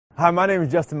Hi, my name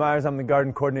is Justin Myers. I'm the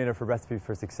garden coordinator for Recipe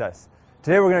for Success.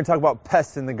 Today we're going to talk about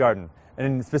pests in the garden,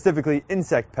 and specifically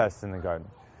insect pests in the garden.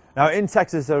 Now in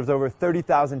Texas there's over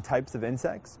 30,000 types of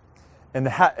insects, and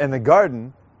the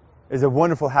garden is a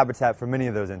wonderful habitat for many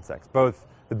of those insects, both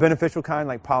the beneficial kind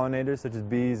like pollinators such as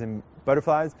bees and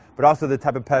butterflies, but also the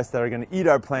type of pests that are going to eat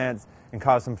our plants and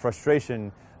cause some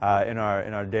frustration in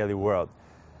our daily world.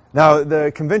 Now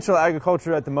the conventional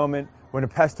agriculture at the moment, when a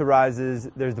pest arises,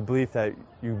 there's the belief that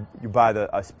you buy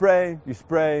a spray, you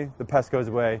spray, the pest goes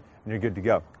away, and you're good to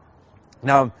go.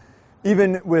 Now,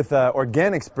 even with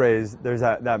organic sprays, there's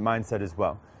that mindset as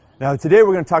well. Now, today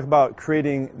we're going to talk about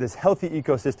creating this healthy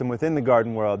ecosystem within the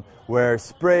garden world where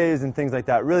sprays and things like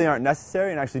that really aren't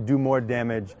necessary and actually do more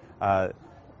damage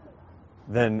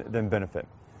than benefit.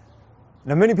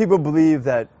 Now, many people believe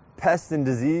that pests and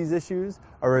disease issues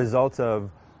are a result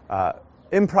of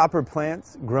improper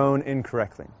plants grown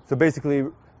incorrectly. So basically,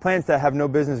 plants that have no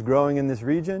business growing in this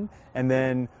region and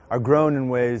then are grown in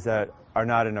ways that are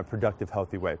not in a productive,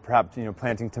 healthy way. Perhaps,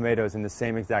 planting tomatoes in the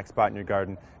same exact spot in your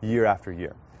garden year after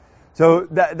year. So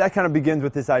that kind of begins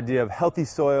with this idea of healthy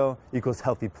soil equals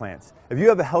healthy plants. If you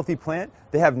have a healthy plant,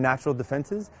 they have natural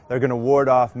defenses that are going to ward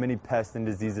off many pests and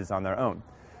diseases on their own.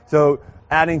 So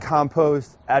adding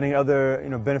compost, adding other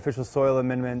beneficial soil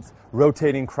amendments,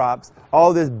 rotating crops,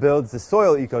 all this builds the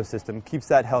soil ecosystem, keeps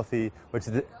that healthy, which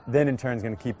then in turn is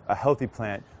going to keep a healthy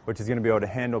plant, which is going to be able to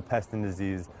handle pest and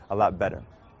disease a lot better.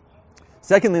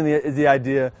 Secondly is the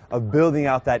idea of building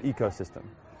out that ecosystem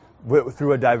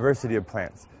through a diversity of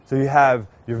plants. So you have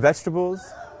your vegetables,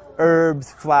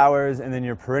 herbs, flowers, and then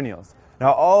your perennials.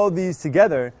 Now all these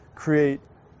together create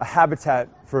a habitat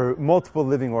for multiple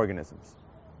living organisms.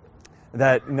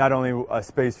 That not only a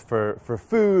space for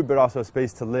food, but also a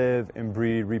space to live and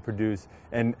breed, reproduce,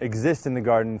 and exist in the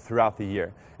garden throughout the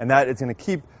year. And that it's going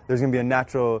to there's going to be a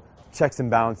natural checks and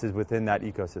balances within that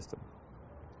ecosystem.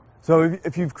 So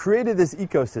if you've created this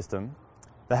ecosystem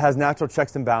that has natural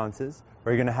checks and balances,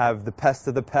 where you're going to have the pests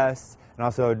of the pests, and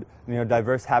also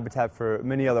diverse habitat for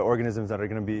many other organisms that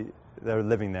are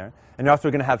living there, and you're also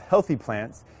going to have healthy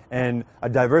plants and a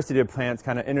diversity of plants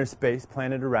kind of interspaced,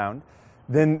 planted around,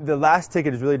 then the last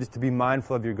ticket is really just to be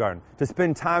mindful of your garden, to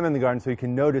spend time in the garden so you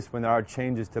can notice when there are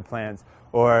changes to plants,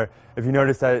 or if you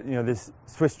notice that this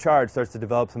Swiss chard starts to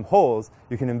develop some holes,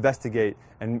 you can investigate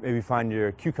and maybe find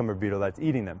your cucumber beetle that's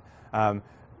eating them.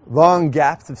 Long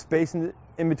gaps of space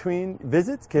in between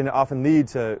visits can often lead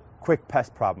to quick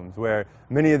pest problems, where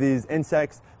many of these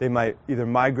insects, they might either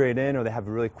migrate in or they have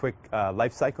a really quick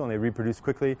life cycle and they reproduce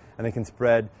quickly and they can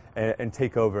spread and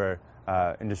take over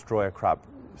and destroy a crop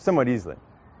somewhat easily.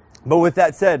 But with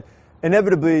that said,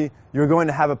 inevitably you're going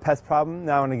to have a pest problem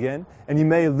now and again, and you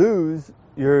may lose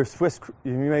your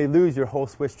whole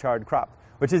Swiss chard crop,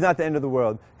 which is not the end of the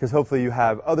world, because hopefully you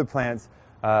have other plants,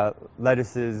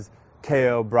 lettuces,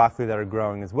 kale, broccoli that are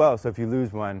growing as well. So if you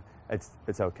lose one, it's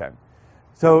okay.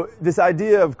 So this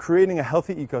idea of creating a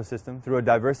healthy ecosystem through a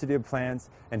diversity of plants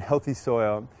and healthy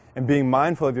soil, and being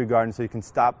mindful of your garden so you can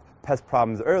stop pest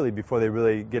problems early before they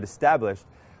really get established,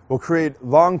 will create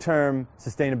long-term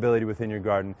sustainability within your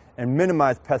garden and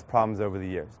minimize pest problems over the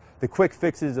years. The quick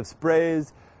fixes of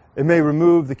sprays, it may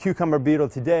remove the cucumber beetle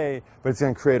today, but it's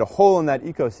going to create a hole in that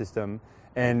ecosystem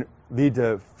and lead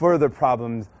to further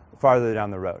problems farther down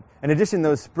the road. In addition,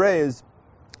 those sprays,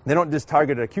 they don't just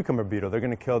target a cucumber beetle, they're going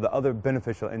to kill the other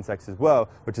beneficial insects as well,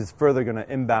 which is further going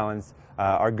to imbalance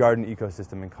our garden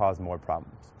ecosystem and cause more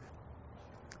problems.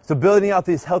 So building out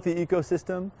this healthy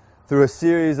ecosystem through a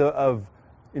series of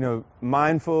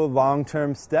mindful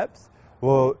long-term steps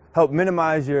will help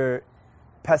minimize your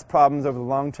pest problems over the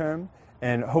long term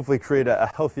and hopefully create a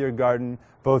healthier garden,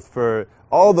 both for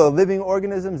all the living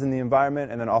organisms in the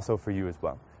environment and then also for you as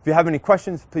well. If you have any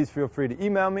questions, please feel free to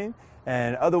email me,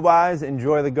 and otherwise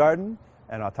enjoy the garden,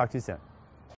 and I'll talk to you soon.